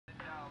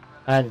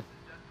Han,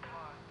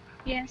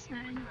 Yes,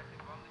 Han.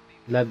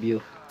 love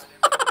you.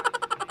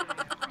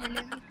 I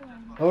love you too,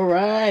 Han.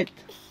 Alright!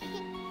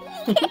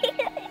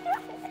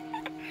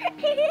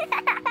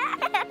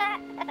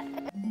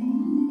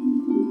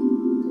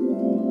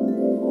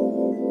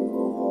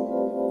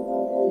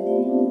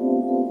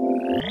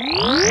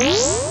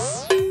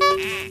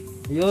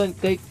 Ayun,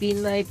 kay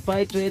Pinay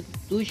Patriot,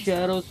 2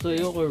 shoutouts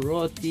sa'yo, kay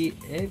Rossi,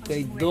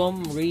 kay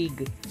Dom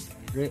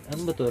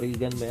ano ba to?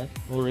 Regan ba yan?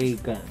 O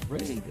Regan?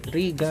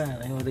 Regan.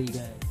 Ayun,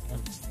 Regan.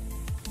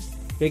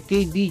 Kay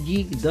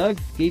KDG Dogs,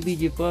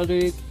 KBG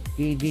Patrick,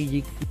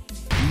 KDG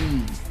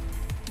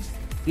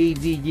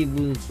KDG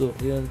Bunso.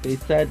 Ayun, kay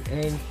Sad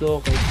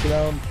Enzo, kay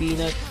Crown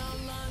Peanut,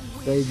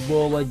 kay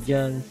Boa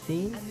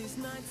Jansi,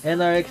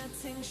 NRX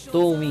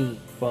Tommy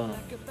pa.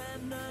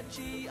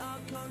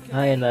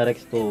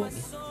 NRX Tommy.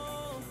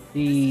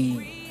 Si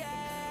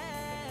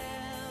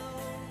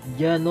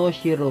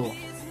Janoshiro.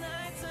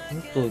 Ano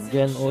to?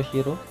 Jan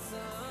Oshiro?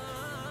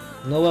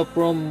 Noah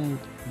from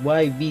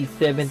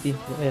YB17.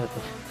 Ano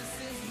to?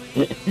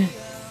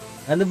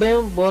 Ano ba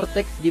yung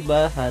Vortex, di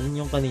ba? Han,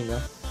 yung kanina?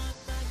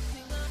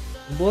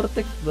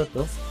 Vortex ba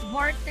to?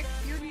 Vortex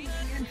yun.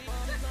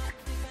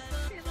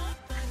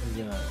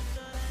 Yan.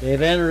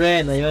 Kay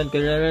Ren. Ayun,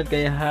 kay Ren.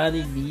 Kay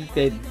Honeybee.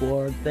 Kay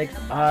Vortex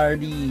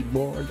RD.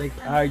 Vortex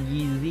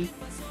RGZ.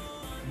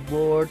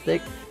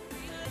 Vortex.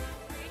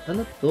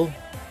 Ano to?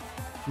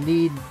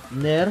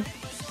 Leadner.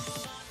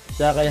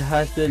 Sa kay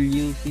Hustle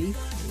UP.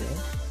 Ayan.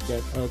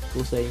 Shout out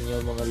po sa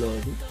inyo mga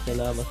lodi.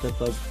 Salamat sa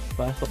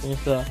pagpasok nyo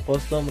sa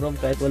custom room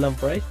kahit walang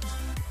price.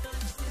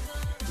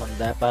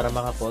 Manda para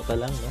makakota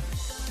lang, no?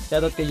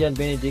 Shout out kay John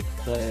Benedict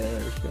sa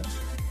Airshot.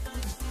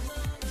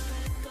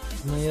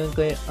 Ngayon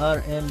kay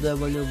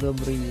RMW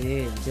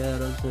Gabriel. Shout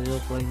out sa'yo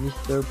kay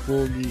Mr.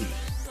 Pogi.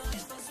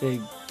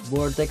 Kay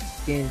Vortex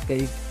Skin.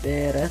 Kay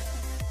Teras.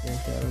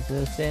 Shout out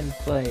sa'yo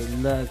Senpai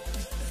Lag.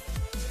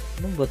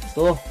 Ano ba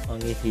to?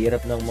 Ang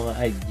hirap ng mga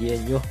idea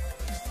nyo.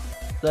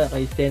 Sa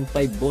kay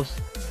Senpai Boss.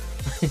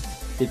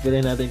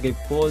 Tipirin natin kay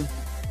Paul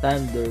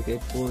Thunder. Kay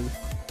Paul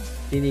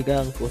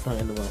Sinigang. Putang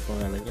ano mga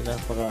pangalan nyo.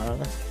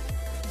 Napakaangas.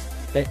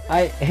 Kay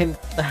I am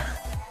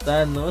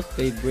Thanos.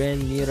 Kay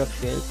Brand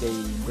Miracle. Kay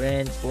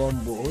Brand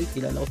Combo. Uy,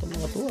 kilala ko itong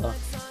mga to ah.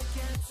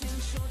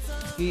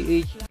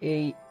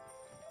 PHA.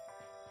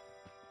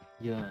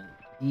 Yan.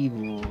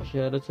 Evo.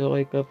 Shoutout sa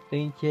kay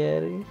Captain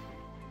Cherry.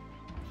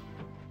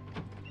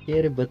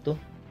 Cherry ba to?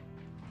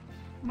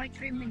 My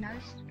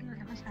criminals.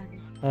 Wala ka sa akin.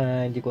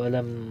 Hindi ko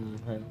alam.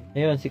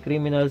 Ayun, si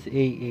Criminals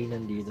AA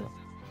nandito.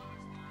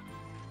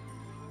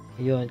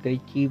 Ayun, kay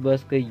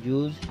Chibas, kay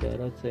Jules.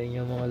 Shoutout sa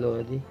inyo mga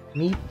lodi.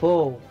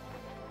 Mipo.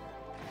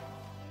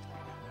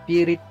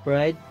 Spirit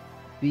Pride.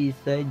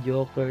 B-Side,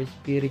 Joker,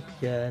 Spirit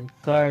yan.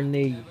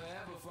 Carnage.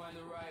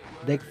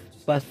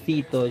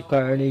 Despacito.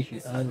 Carnage.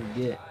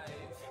 Angge.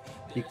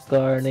 Si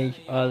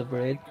Carnage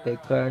Alfred. Kay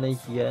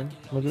Carnage yan.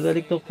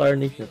 Magagaling to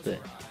Carnage na to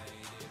eh.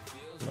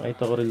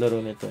 Nakita ko rin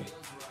laro nito.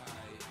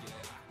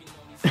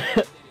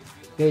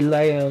 Kay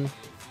Lion.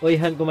 Oy,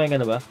 Han, kumain ka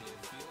na ba?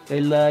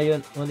 Kay Lion,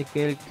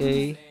 Onikel,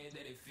 kay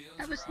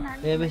Tapos na.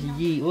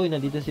 MSG. Uy,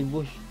 nandito si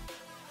Bush.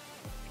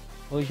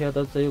 Uy,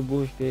 shoutout sa'yo,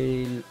 Bush.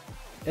 Kay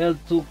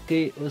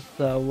L2K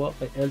Osawa.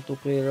 Kay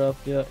L2K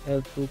Rafia.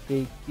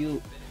 L2KQ.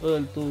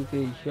 L2K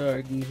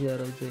Sharky.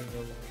 Shoutout sa inyo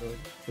mga lord.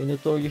 Kay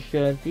Notorious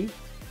Shanty.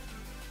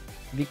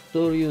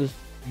 Victorious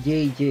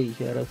JJ.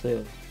 Shoutout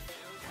sa'yo.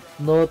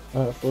 Note,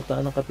 puta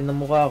ng katin ng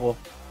mukha ko.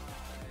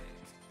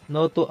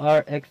 No to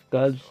RX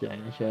Calves.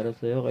 Ayan, shoutout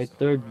sa'yo. Kay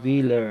Third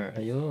Wheeler.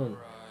 Ayun.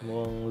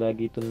 Mukhang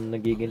lagi itong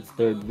nagiging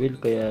third wheel.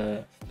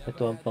 Kaya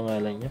ito ang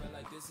pangalan niya.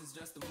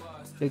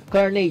 Kay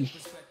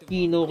Carnage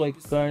Kino. Kay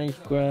Carnage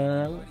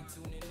Krang.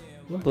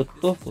 Ano ba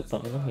ito?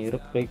 Putang ina,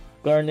 hirap. Kay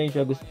Carnage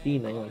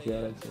Agustina. Ayun,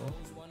 shoutout sa'yo.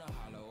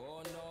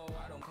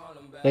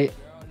 Kay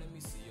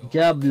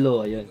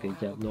Diablo. Ayun, kay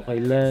Diablo.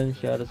 Kay Lance.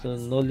 Shoutout sa'yo.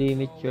 No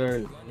Limit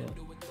Charles. Ayun.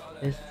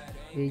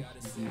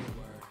 SHG.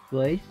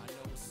 Twice.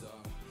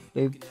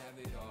 Kay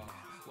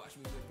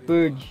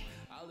Purge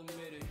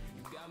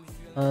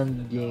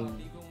Anjing.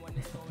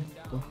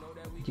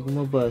 Hindi ko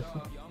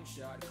mabasa.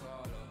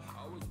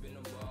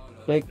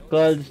 Kay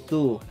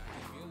Kalsu.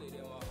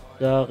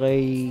 Sa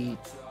kay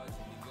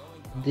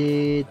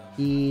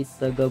Deti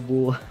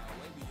Tagabuha.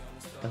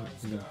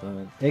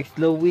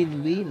 Exlo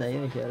Win-Win.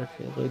 Ayun, siya rin.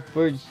 Kay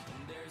Purge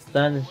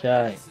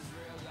Sunshine.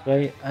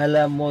 Kay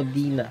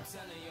Alamodina.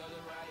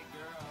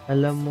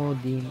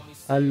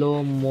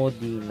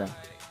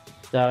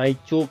 Sa kay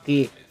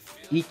Chuki.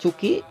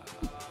 Itsuki?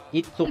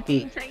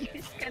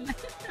 Chinese ka na.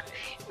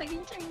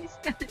 Naging Chinese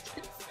ka na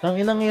dyan. Ang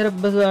inang hirap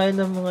basahin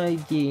ng mga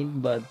hygiene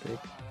bad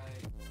trip.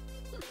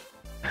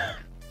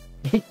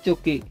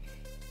 Itsuki.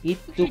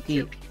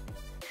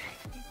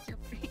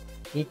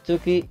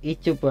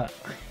 Itsupa.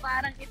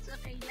 Parang it's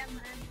okay lang,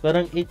 man.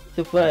 Parang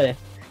itsupa eh.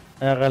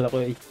 Akala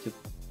ko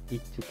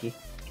Itsuki.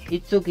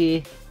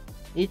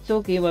 It's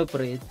okay, my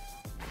friend.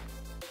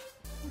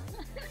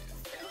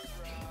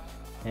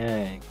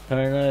 Ayan.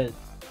 Carnal.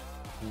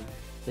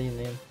 Ito yun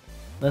na yun.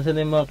 Nasaan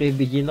na yung mga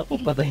KBG? Naku,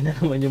 patay na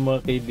naman yung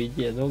mga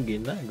KBG. Ano,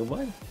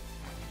 ginagawa?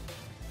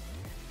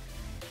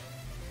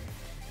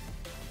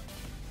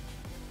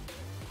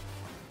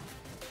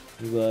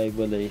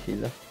 Iba-ibalay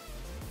sila.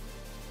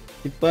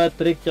 Si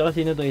Patrick, tsaka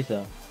sino to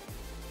isa?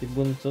 Si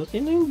Bunso?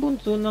 Sino yung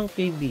Bunso ng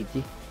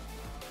KBG?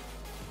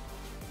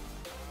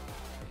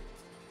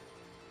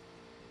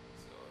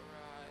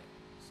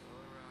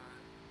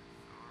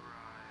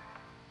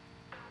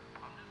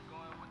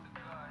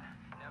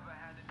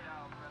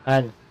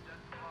 An,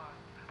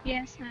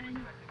 Yes, man.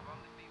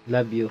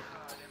 love you.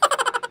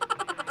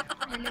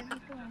 I love you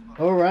too.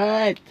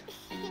 Alright!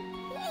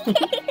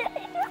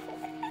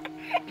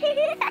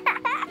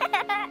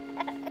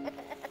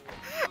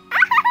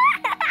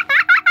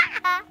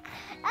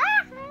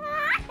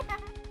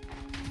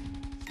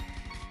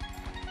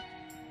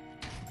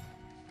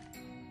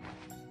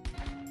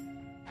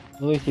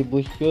 Uy, si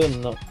Bush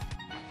yun.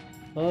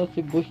 Si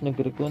Bush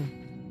nag-recon.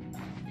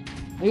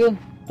 Ayun,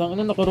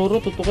 tangina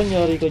nakaruro. Tutukan,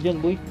 yari ka dyan,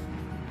 boy.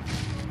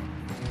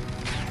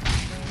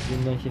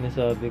 Yun lang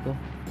sinasabi ko.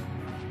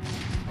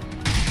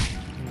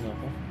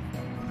 Nako.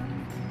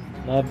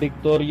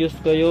 Na-victorious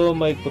kayo,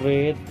 my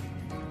friend.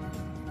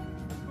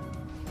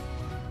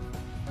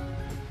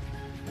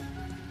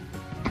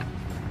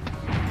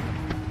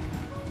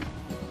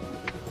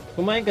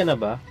 Kumain ka na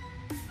ba?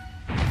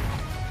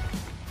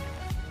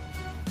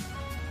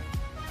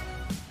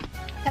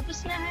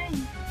 Tapos na, Han.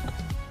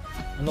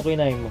 Ano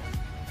kinain mo?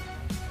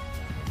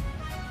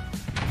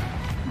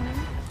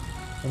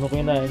 Ano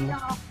kinain mo?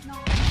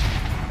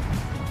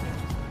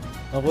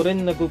 Ako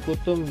rin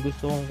nagugutom.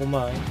 Gusto kong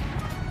kumain.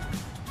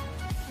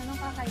 Anong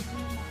kakainin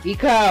mo?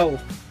 Ikaw!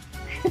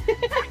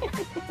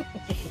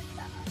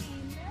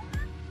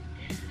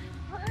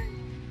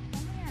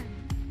 Ano yan?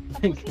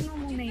 Tapusin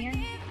mo muna yan.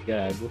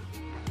 Gago.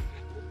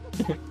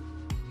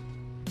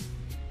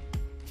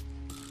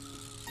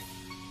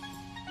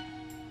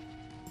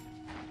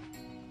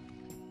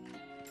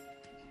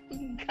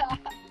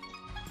 God.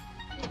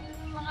 Tignan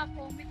mo mga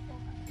comment ko.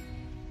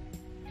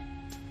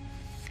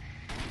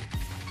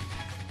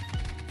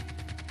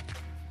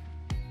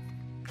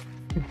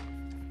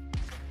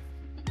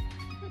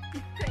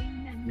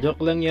 Kainan na.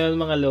 Joke lang yun,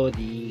 mga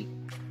lodi.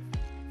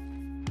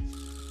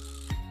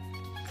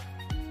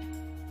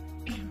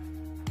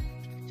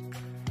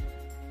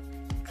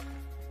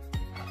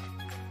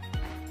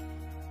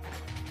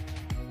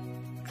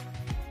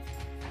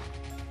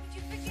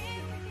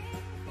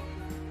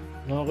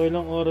 Okay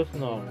lang oras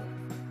na ako.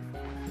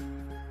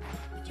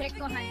 Check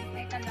ko, Han.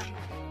 Teka lang.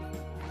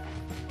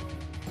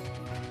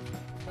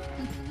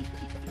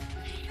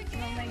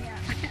 Mamaya.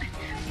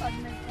 Pag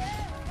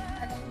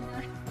alam mo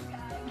na.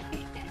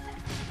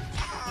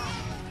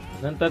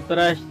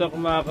 Nantatrash talk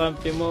mga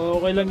kampi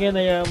mo. Okay lang yan,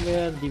 hayaan mo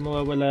yan. Di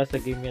mawawala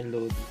sa game yan,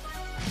 Lodi.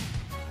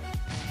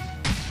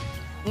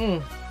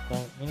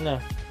 Tangin na.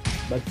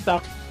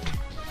 Bagsak.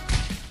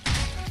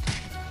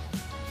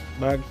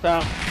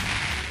 Bagsak.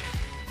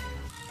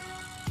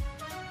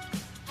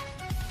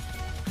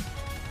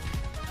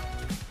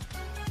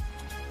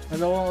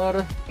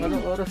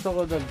 Anong oras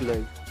ako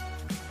nag-live?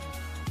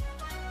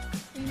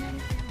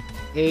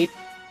 8?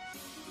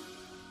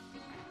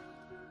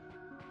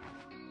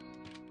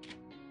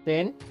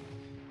 10?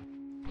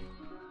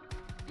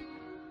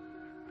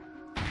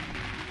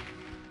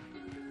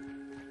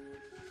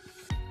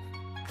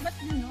 Ba't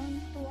gano'n?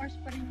 2 hours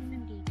pa rin yun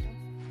nandito.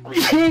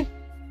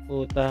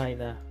 Putay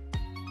na.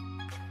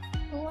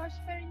 2 hours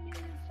pa rin yun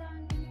sa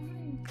ano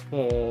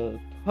naman.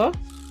 Ha?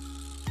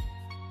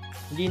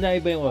 Hindi na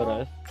iba yung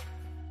oras?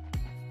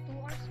 2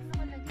 hours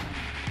na nakalagay.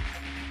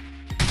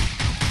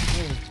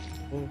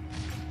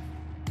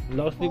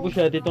 Lakas ni Bush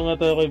dito nga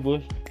tayo kay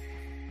Bush.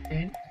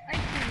 Ay,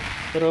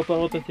 Tropa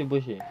ko to si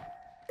Bush eh.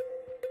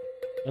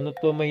 Ano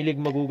to, mahilig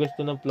magugas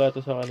to ng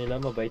plato sa kanila,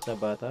 mabait na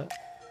bata.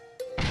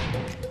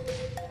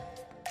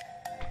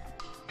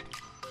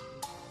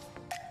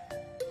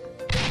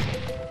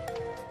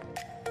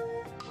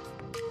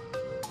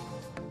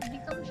 hindi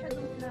ka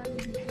masyadong plano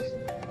dito.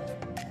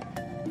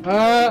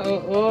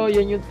 Oo,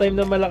 yan yung time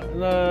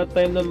na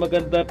time na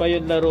maganda pa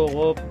yung laro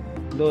ko.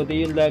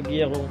 Lodi, yung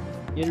lagi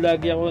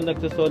ako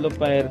nagso-solo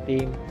fire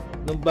team.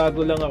 Nung bago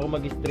lang ako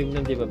mag-stream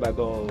nun, di ba?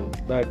 Bago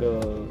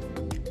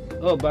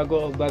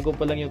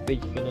pa lang yung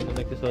page ko nung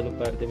nagso-solo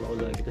fire team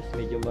ako lagi. Tapos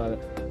medyo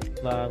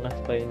maangas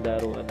pa yung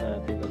laruan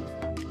natin.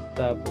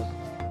 Tapos,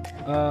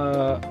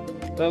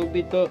 tawag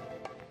dito,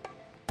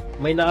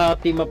 may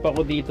naka-team up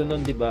ako dito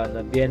nun, di ba?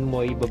 Na Bien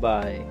Moy,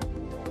 babae.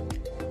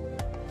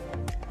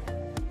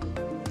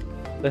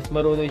 Tapos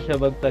marunong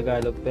siya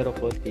mag-Tagalog, pero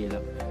konti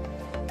lang.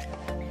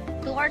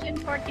 2 hours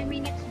and 40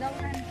 minutes daw,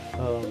 Han.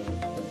 Oo.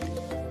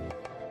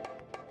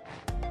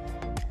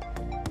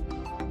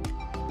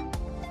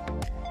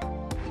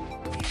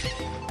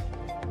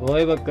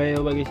 Okay, wag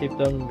kayo mag-isip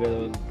ng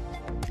gano'n.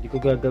 Hindi ko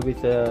gagawin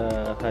sa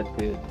hand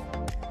ko yun.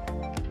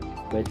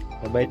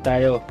 Mabait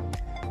tayo.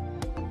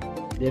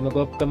 Hindi,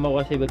 mag-off cam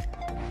ako kasi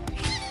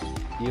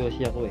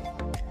Yoshi ako eh.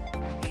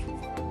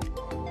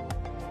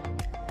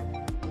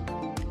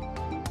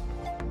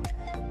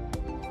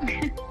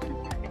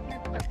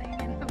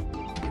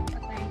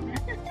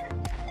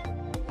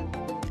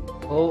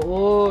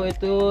 Oo,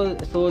 ito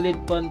solid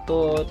pan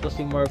to. Ito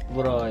si Mark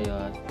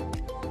Bryan.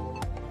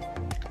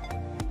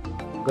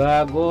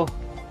 Gago.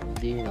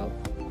 Hindi no.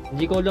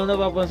 Hindi ko lang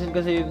napapansin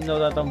kasi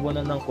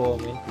natatambunan ng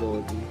comment,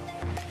 Lodi.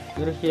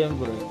 Pero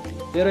syempre.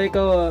 Pero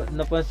ikaw,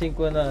 napansin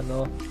ko na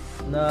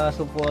na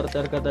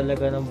supporter ka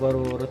talaga ng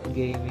Barurot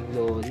Gaming,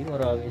 Lodi.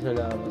 Maraming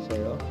salamat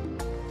sa'yo.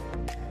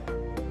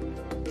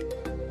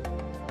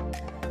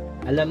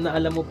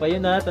 Alam mo pa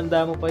yun ha.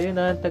 Tanda mo pa yun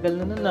ha. Tagal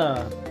na nun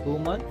ha. 2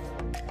 months?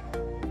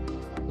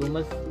 2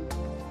 months.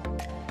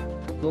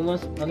 2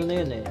 months, ano na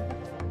yun eh.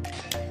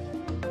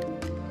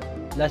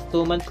 Last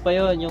 2 months pa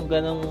yun. Yung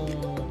ganong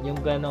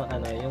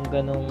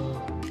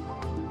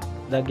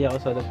lagi ako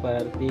solo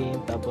fire team,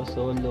 tapos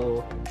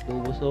solo,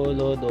 duo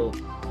solo,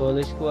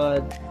 solo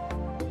squad.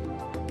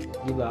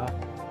 Diba?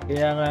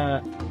 Kaya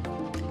nga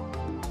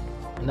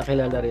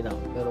nakilala rin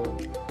ako. Pero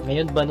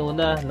ngayon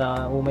banuna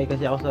na umay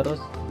kasi ako sa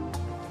ROS.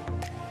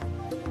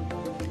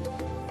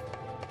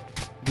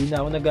 Hindi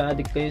na ako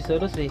nag-a-addict kayo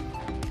sa ROS eh.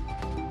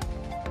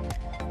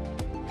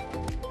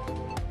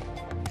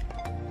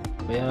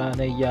 Kaya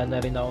nahiya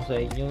na rin ako sa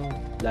inyo.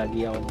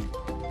 Lagi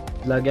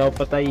ako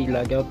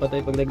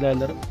patay pag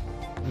naglalaro.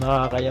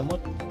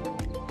 Nakakayamot.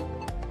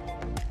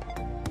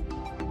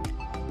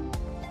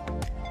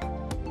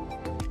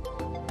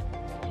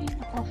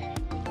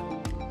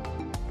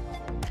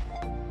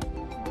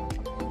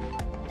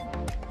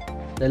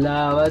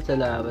 Salamat sa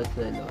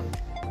Lord.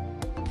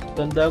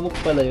 Tanda mo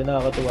pala yun,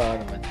 nakakatuwa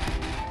naman.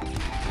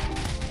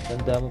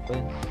 Tanda mo pa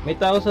yun. May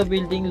tao sa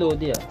building,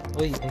 Lodi ah.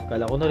 Uy,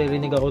 kala ko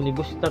naririnig ako ni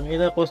Bush.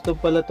 Tangina, custom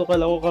pala to.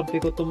 Kala ko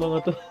kampi ko itong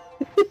mga to.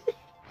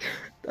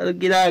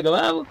 Anong ginagawa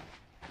mo?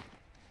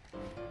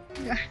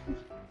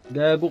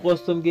 Gago,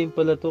 custom game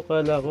pala to.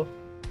 Kala ko.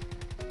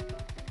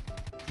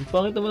 Ang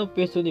pangit naman ang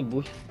peso ni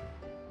Bush.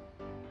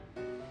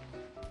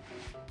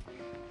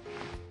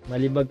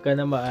 Malibag ka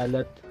na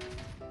maalat.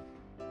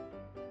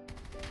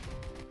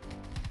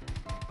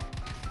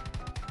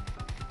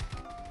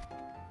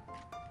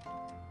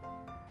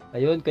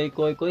 Ayun, kay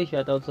Koy,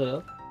 shoutout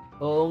sa'yo.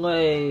 Oo nga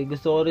eh,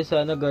 gusto ko rin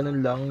sana ganun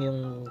lang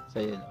yung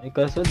sa'yo. Eh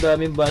kaso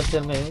daming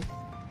basher ngayon.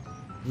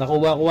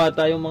 Nakuha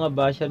tayong mga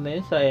basher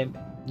na yun sa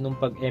nung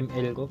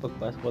pag-ML ko,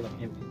 pagpasok ko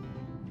ng ML.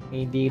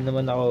 Eh, hindi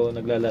naman ako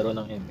naglalaro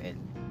ng ML.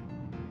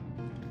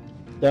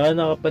 Kaya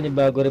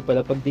nakapanibago rin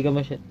pala, pag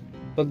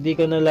di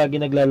ka na lagi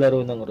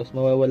naglalaro ng ROS,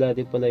 mawawala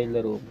din pala yung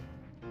laro mo.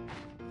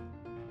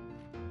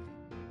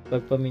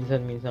 Pag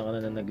paminsan-minsan ka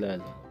na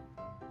naglalaro.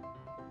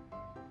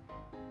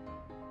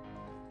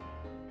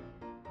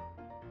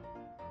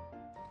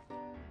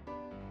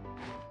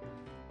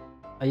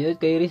 Ayun,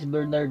 kay Riz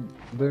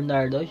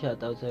Bernardo,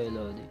 shoutout sa'yo,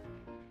 Lodi.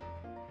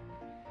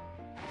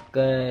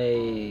 Kay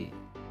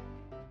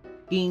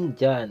King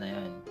Jan,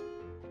 ayan.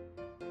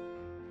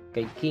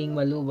 Kay King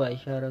Malubay,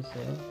 shoutout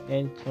sa'yo.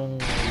 And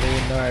kung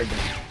Leonardo.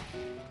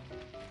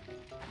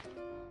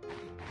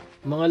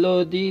 Mga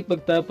Lodi,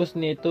 pagtapos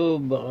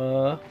nito,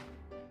 baka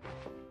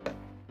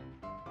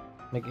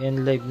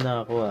mag-end live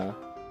na ako ah.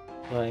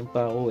 Kain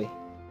pa ako eh.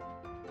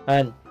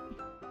 Han.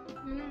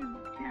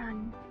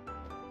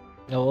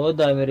 Oo,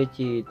 dami rin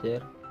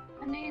cheater.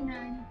 Ano yun,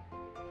 Han?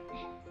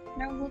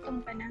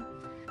 Nagugutom ka na.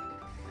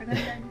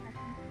 Magandaan ka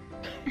na.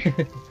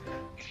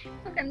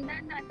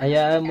 Magandaan na.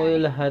 Hayaan mo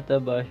yung lahat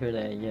na basher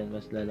na yan.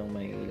 Mas lalong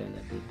may ilan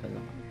na dito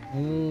lang.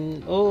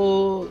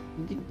 Oo.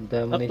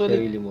 Dami mo na yung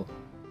sarili mo.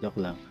 Joke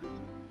lang.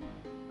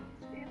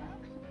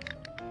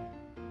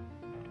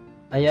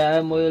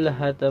 Hayaan mo yung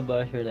lahat na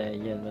basher na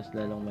yan. Mas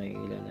lalong may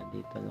ilan na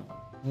dito lang.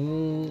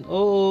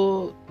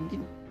 Oo.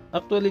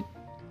 Actually,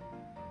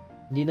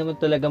 hindi naman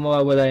talaga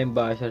mawawala yung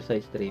basher sa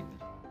streamer.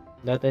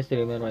 Lahat ng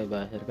streamer may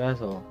basher.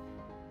 Kaso,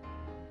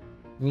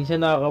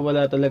 minsan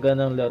nakakawala talaga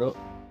ng laro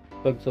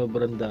pag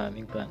sobrang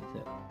daming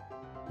cancer.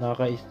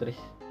 Nakaka-stress.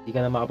 Hindi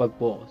ka na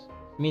makapag-focus.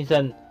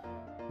 Minsan,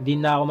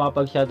 hindi na ako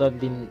makapag-shoutout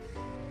din.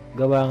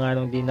 Gawa nga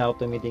nung hindi na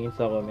ako tumitingin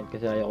sa comment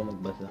kasi ayaw ko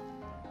magbasa.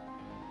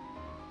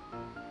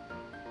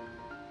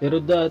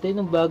 Pero dati,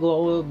 nung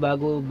bago pa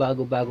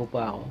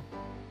ako,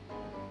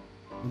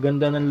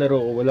 ganda ng laro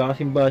ko. Wala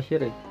kasing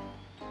basher eh.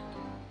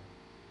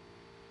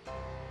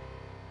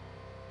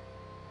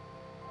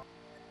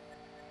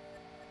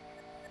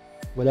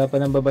 Wala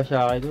pa nang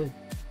babasya doon.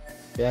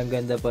 Kaya ang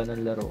ganda pa ng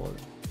laro ko.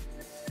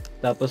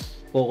 Tapos,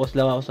 focus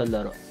lang ako sa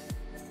laro.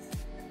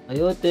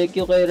 Ayun, thank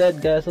you kay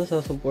Red Gaso sa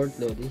support,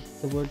 Lodi.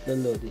 Support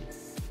lang, Lodi.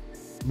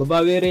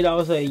 Babawi rin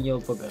ako sa inyo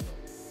pag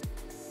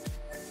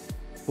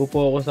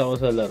pupokus ako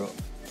sa laro.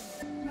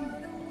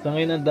 Sa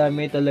ngayon, ang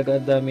dami talaga.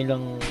 Ang dami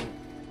lang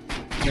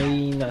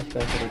may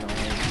na-stress rin ako.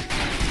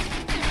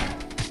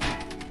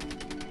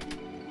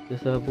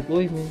 Sasabog,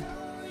 uy,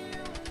 man.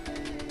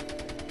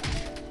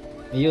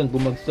 Ayun,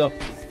 bumagsak.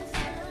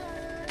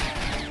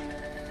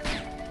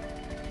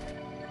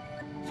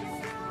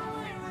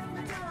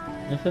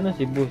 Nasaan na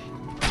si Bush?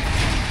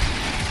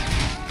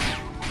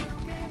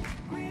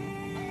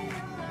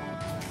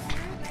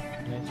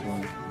 Nice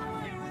one.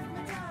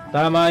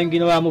 Tama yung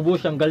ginawa mo,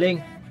 Bush. Ang galing.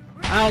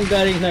 Ang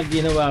galing na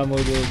ginawa mo,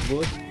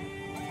 Bush.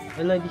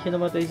 Wala, hindi siya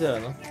namatay sa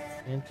ano.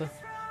 Ayan pa.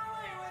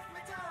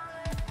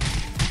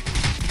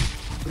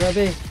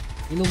 Grabe!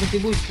 Inubos si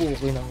Bush.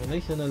 Okay nang ina.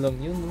 Isa na lang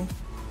yun, no?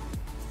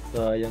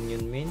 Sayang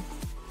yun, min.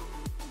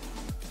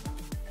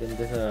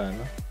 Ganda sa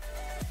ano.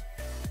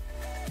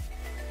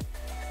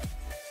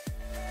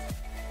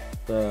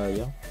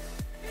 Sayang.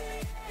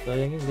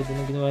 Sayang yun. Ganda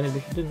na ginawa ni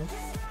Bush dun, no?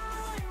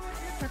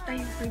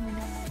 Patay yung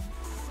criminal.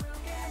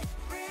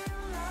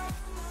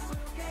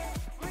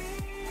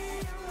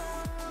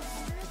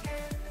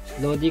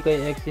 Lodi kay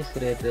Exis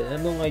Red.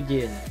 Anong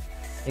IGN?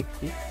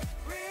 Exis?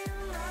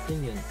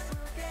 Yun yun.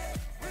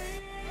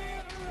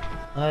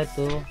 Ah,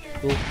 ito.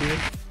 Tuki.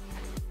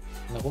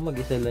 Naku,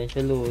 mag-isa lang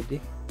siya, Lodi.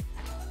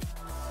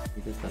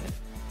 Dito tayo.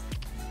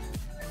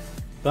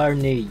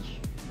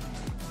 Carnage.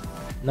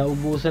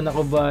 Naubusan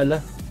ako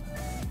bala.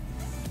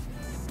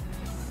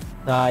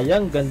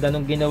 Sayang, ganda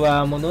nung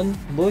ginawa mo nun,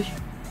 Bush.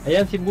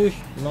 Ayan si Bush.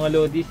 Yung mga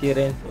Lodi, si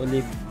Renz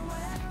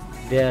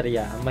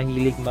Oliveria.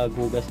 Mahilig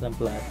maghugas ng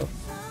plato.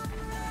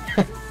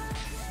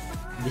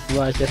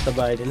 Dishwasher sa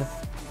bahay nila.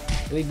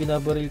 Uy,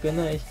 binabaril ka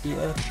na,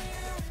 STR.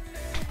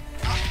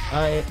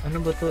 Ah, ano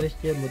ba to,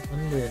 STR?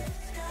 Ano ba yan?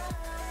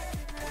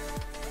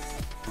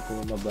 Hindi ko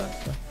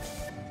mabasa.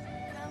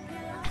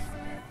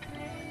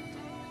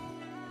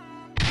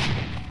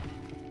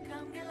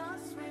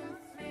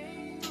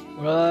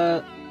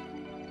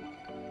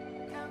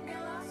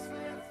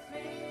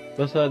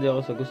 Pasadi ako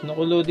sa ghost.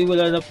 Naku, Lodi,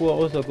 wala na po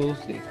ako sa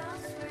ghost eh.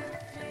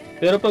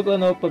 Pero pag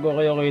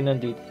okay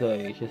nandito sa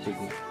Asia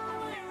siguro.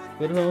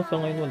 Pero sa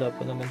ngayon wala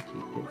pa naman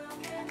cheater.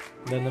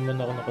 Wala naman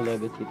ako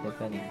nakalabat cheater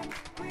kanina.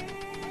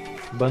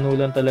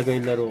 Banulan talaga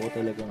yung laro ko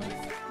talaga nga.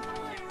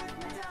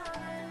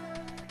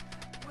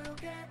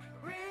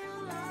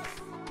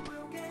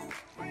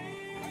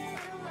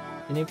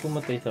 Sino yung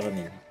pumatay sa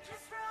kanila?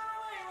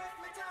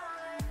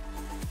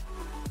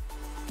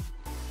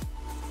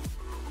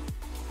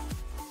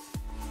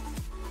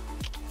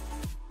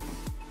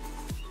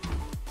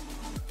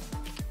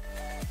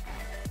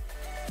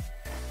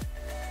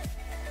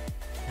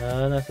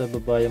 Ah, nasa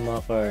baba yung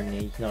mga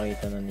carnage.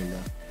 Nakita na nila.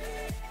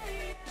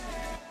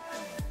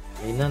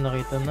 Ayun na,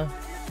 nakita na.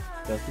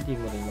 Kasi di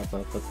mo rin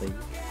mapapatay.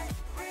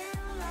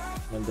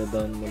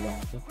 Nanda-down mo lang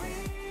siya.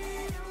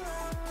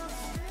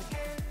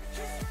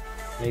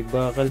 May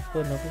bakal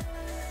pa, naku.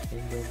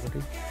 Ayun daw ba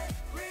rin.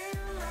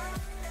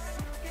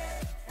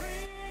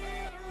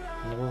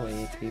 Naku,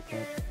 escape na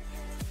ito.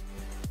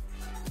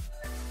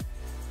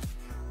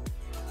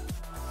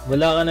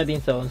 Wala ka na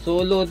din sa on.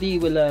 Solo, di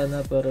wala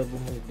na para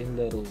bumalik din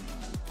laro.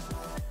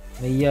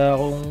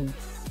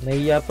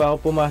 Nahiya pa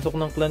ako pumasok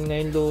ng clan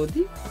ngayon,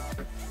 Lodi.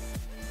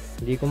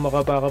 Hindi ko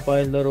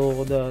makapakapa yung laro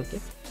ko dati.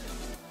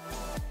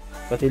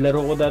 Pati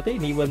laro ko dati,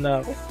 iniwan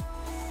na ako.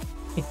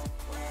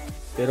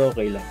 Pero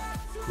okay lang.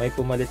 May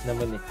pumalit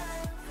naman eh.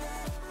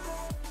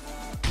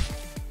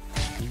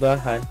 Diba,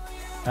 Han?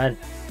 Han?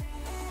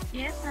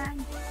 Yes,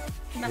 Han.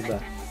 Bakit Diba?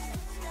 yan?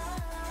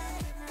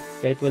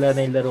 Kahit wala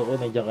na yung laro ko,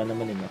 nandiyan ka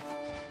naman eh. No?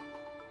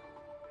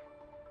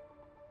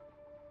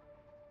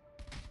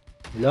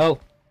 Hello?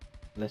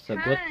 Wala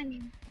sagot.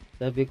 Han!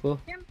 Sabi ko,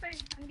 Siyempre,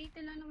 andito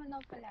lang naman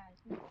ako pala.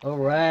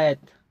 alright.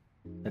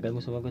 Tagal mo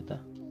sumagot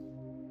ah.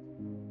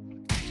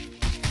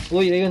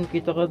 Uy, ayun,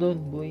 kita ka doon,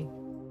 boy.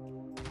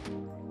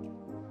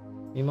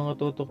 May mga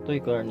tutok toy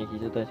carnage.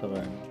 Isa tayo sa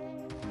carnage.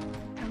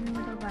 Kami mo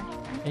daw ba?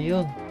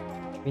 Ayun.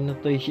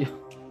 Pinutoy siya.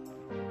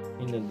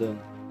 Yun doon.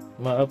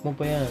 Ma-up mo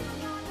pa yan.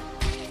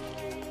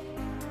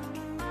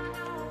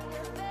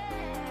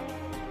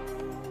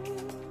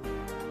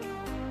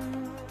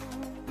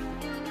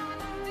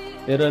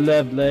 Pero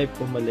love life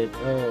pumalit.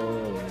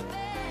 Oh.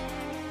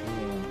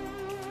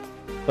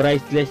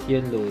 Priceless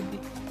yun, Lodi.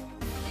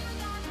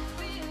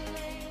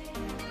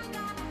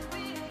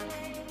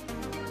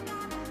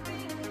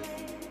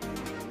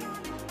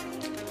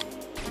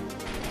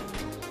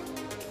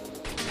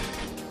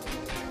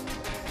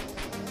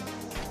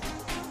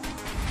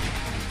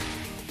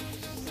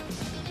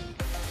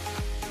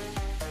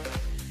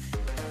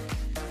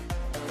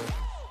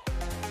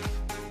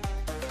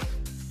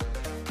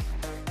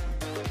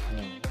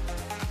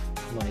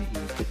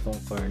 Maiisip tong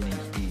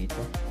carnage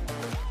dito.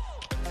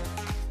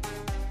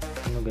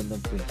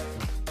 Magandang pwesto.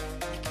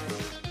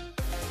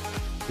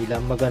 Sila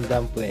ang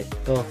magandang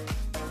pwesto.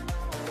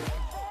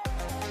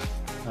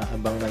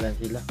 Abang na lang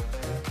sila.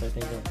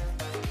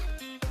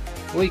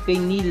 Uy, kay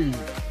Neil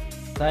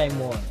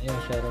Simon. Ayun,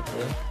 shoutout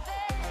sa'yo.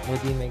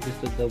 Lodi, may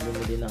gusto daw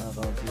bumili ng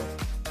account mo.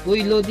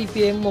 Uy, Lodi,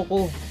 PM mo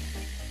ko.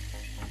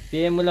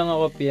 PM mo lang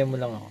ako.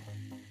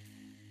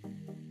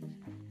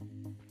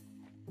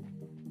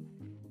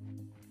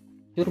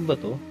 Sure ba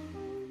to?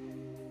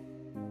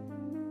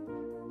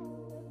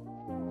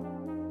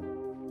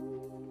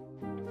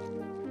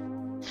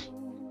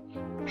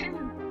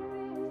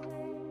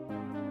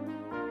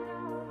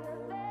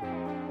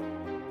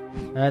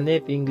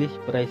 Hanep, English,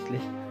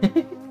 priceless.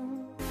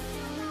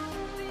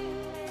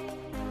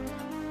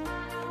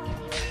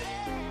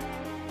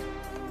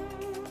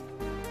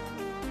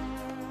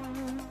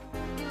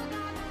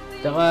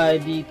 Tsaka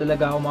hindi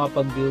talaga ako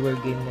makapag-viewer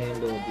game ngayon,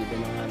 Lodi.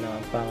 Dahil nga na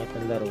ang pangit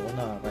ng laro ko,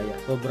 nakakaya.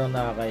 Sobrang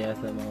nakakaya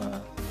sa mga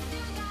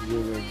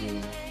viewer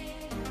game.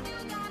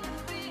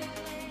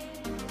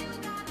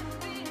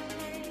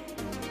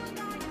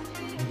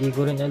 Hindi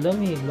ko rin alam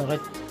eh,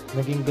 bakit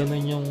naging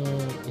ganun yung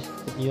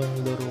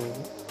laro.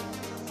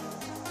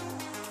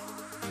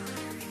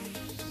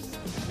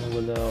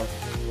 Wala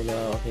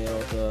kasi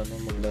ako sa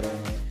maglaro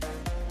ngayon.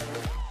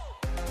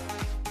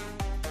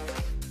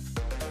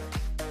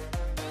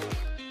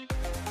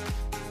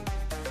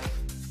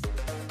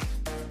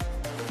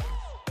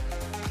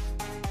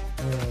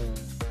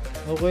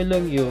 Okay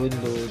lang yun,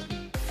 Lord.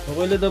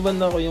 Okay lang naman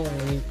ako yung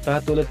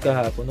katulad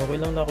kahapon.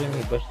 Okay lang na ako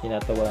yung i-bash,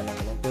 tinatawanan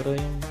ko lang. Pero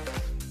yung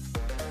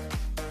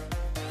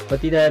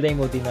pati natin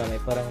mo dinamay,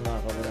 parang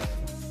nakakawala.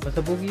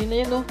 Masabugi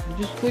na yan, oh.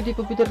 Diyos ko, di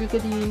pa pitaril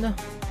kanina.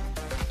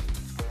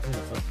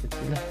 Nakapit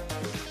sila.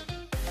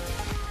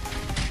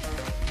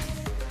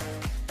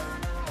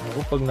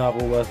 Ako, pag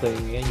nakakuha sa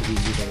inyo yan,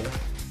 hindi kayo.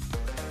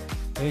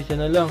 Ay, isa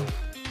na lang.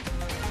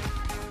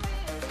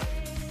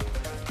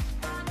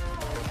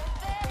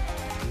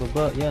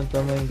 Baba, yan,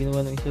 tama yung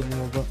ginawa ng isa,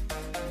 bumaba.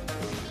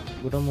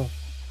 Gura mo.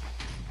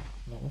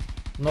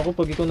 Naku,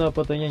 pag ikaw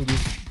napatay niyan,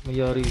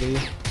 mayari kayo.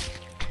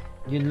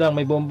 Yun lang,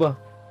 may bomba.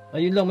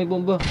 Ayun lang, may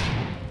bomba.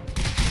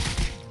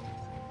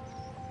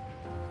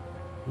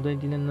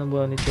 Hindi na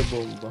nabanit sa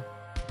bomba.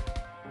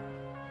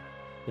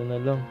 Yan na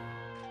lang.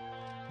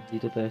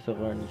 Dito tayo sa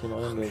Carnage. Ano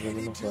kayang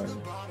gagawin ng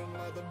Carnage?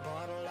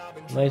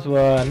 Nice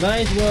one!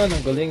 Nice one!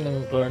 Ang galing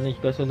ng Carnage.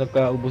 Kaso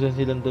nagkaubusan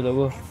silang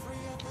dalawa.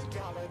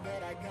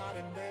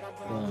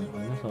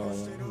 Ano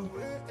sayang.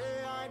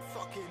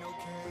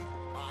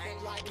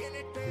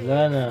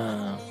 Wala na.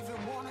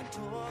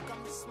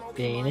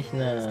 Finish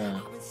na.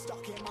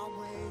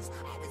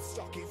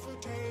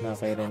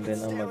 Nakairen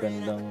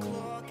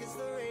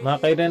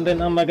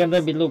ang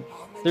magandang bilog.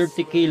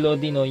 30k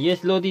Lodi, no?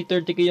 Yes, Lodi,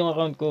 30k yung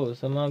account ko.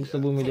 Sa mga gusto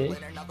bumili,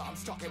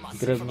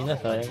 grab nyo na,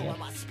 sayang yan.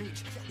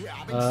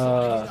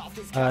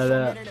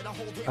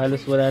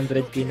 Halos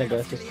 100k na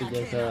gastos ko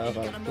dyan sa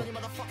account ko.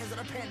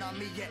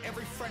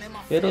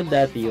 Pero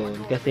dati yun,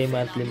 kasi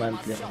monthly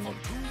ako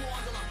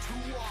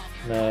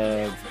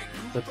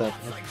nag-tatap.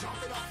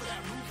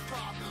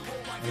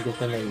 Ang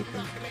gusto na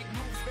ipon.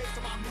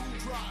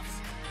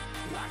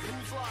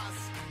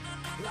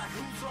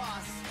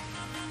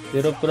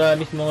 Pero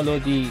promise mga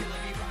Lodi,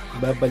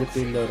 babalik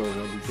ko yung laro.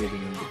 So,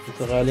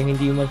 sakaling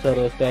hindi man sa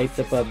ROS, kahit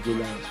sa PUBG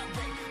lang,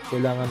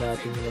 kailangan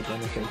natin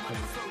mag-ano sa isang.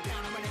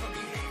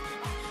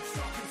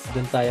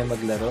 Doon tayo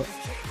maglaro.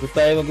 Doon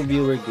tayo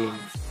mag-viewer game.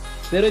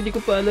 Pero hindi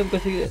ko pa alam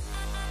kasi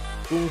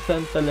kung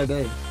saan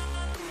talaga eh.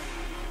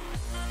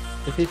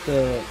 Kasi sa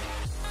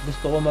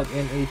gusto ko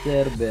mag-NA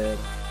server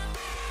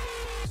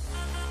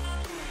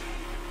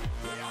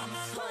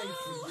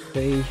sa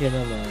Asia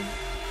naman.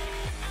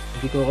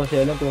 Hindi ko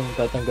kasi alam kung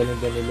tatanggalin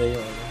ba nila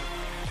yung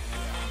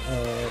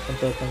kung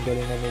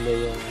tatanggalin na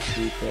nila yung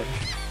Twitter.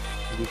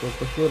 Hindi ko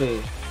pa sure eh.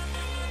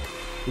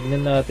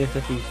 Tignan natin sa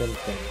season 10.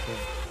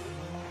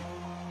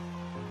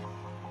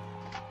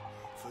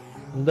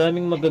 Ang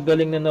daming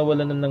magagaling na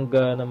nawalan ng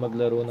gana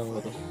maglaro ng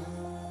ROS.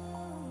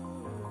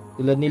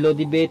 Tulad ni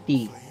Lodi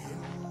Betty.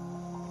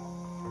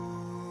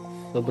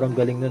 Sobrang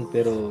galing nun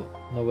pero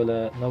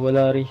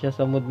nawala rin siya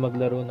sa mood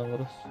maglaro ng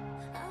ROS.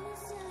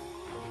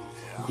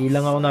 Hindi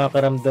lang ako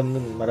nakakaramdam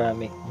nun.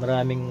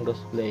 Maraming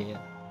ROS player.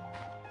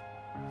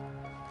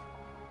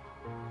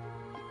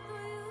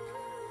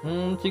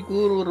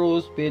 Siguro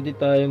ROS, pwede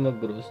tayo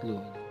mag-ROS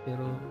load.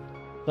 Pero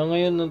sa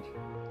ngayon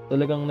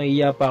talagang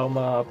naiya pa ako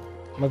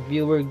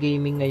mag-viewer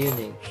gaming ngayon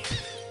eh.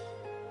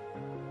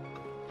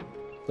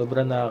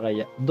 Sobrang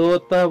nakakaya.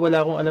 Dota,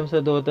 wala akong alam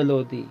sa Dota,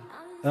 Lodi.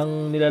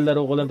 Ang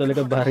nilalaro ko lang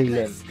talaga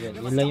barilan.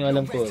 Yun lang yung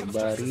alam ko.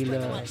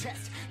 Barilan.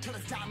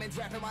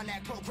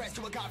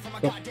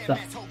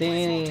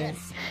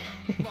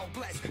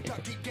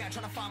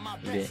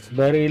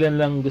 Barilan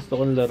lang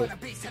gusto kong laro.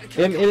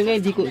 ML nga,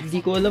 di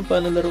ko alam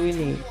paano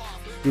laruin eh.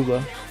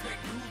 Diba?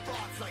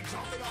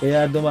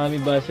 Kaya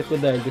dumami basa ko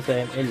dahil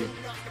sa ML eh.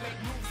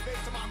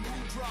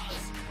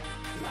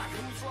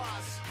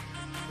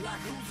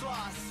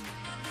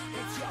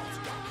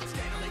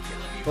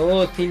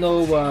 Oo, si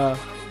Noah,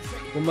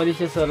 umalis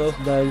siya sa ROS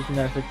dahil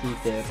nasa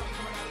cheater.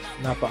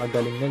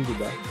 Napakagaling nun, di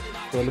ba?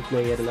 Solo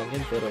player lang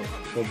yun, pero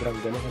sobrang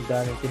galing. Ang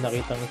daming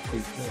pinakitang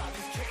skills niya.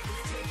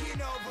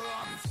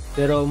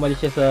 Pero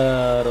umalis siya sa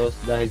ROS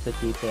dahil sa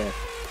cheater.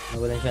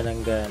 Nawalan siya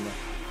ng gana.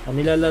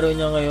 Ang nilalaro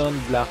niya ngayon,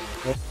 Black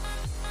Ops.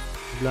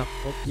 Black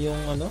Ops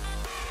yung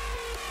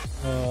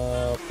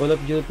Call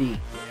of Duty.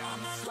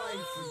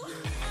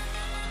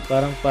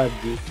 Parang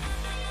PUBG.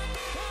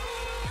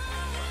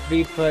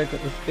 Free Fire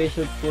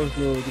Special Force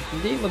Load.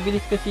 Hindi,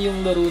 mabilis kasi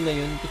yung laro na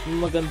yun. Kasi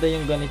maganda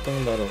yung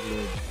ganitong laro.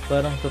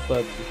 Parang sa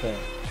PUBG sa.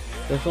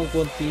 Kasi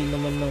konti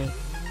naman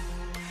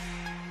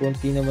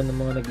ng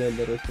mga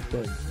naglalaro sa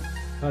PUBG.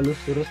 Halos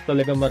ROS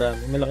talaga marami.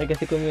 Malaki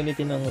kasi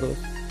community ng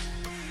ROS.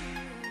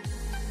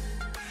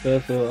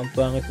 Kaso, ang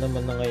pangit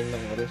naman na ngayon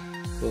ng ROS.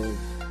 So,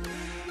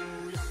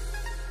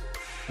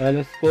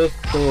 halos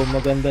custom.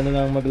 Maganda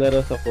na lang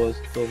maglaro sa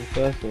custom.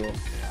 Kaso,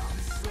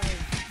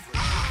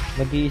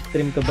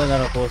 mag-i-stream ka ba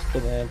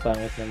naka-custom? Ayan,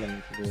 pangit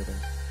naman siguro.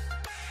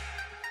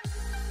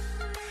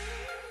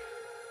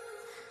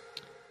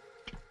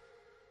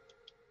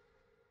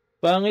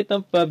 Pangit ang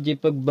PUBG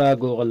pag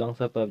bago ka lang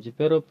sa PUBG.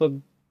 Pero pag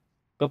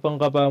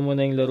kapang-kapa mo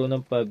na yung laro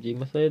ng PUBG,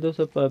 masaya daw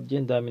sa PUBG.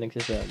 Ang dami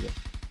nagsasabi.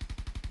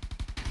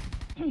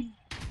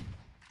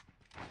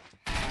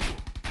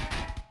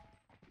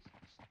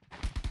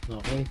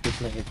 Okay, ipit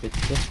na ipit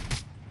ko.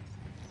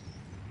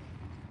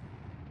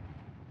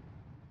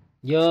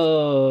 Yo!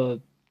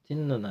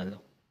 Sino nanalo?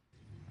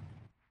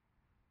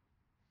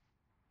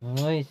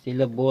 Ay,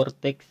 sila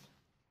Vortex.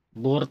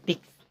 Vortex.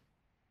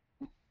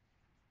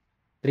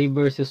 3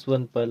 versus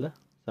 1 pala.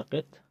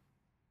 Sakit.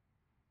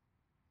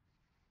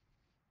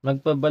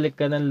 Magpabalik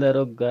ka ng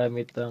laro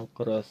gamit ang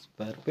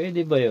crossbar.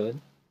 Pwede ba yun?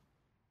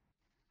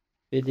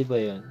 Pwede ba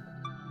yun?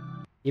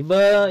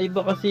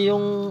 Iba kasi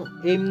yung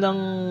aim ng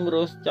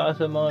ROS tsaka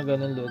sa mga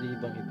ganun lodi.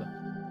 Ibang-iba.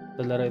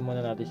 Talaray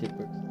muna natin si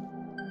Perks.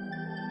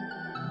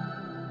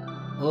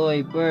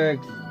 Hoy,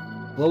 Perks.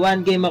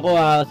 1 game ako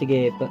ha.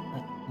 Sige.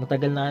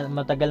 Matagal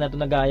na to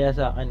nag-aaya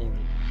sa akin eh.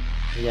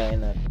 Iyakin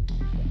natin.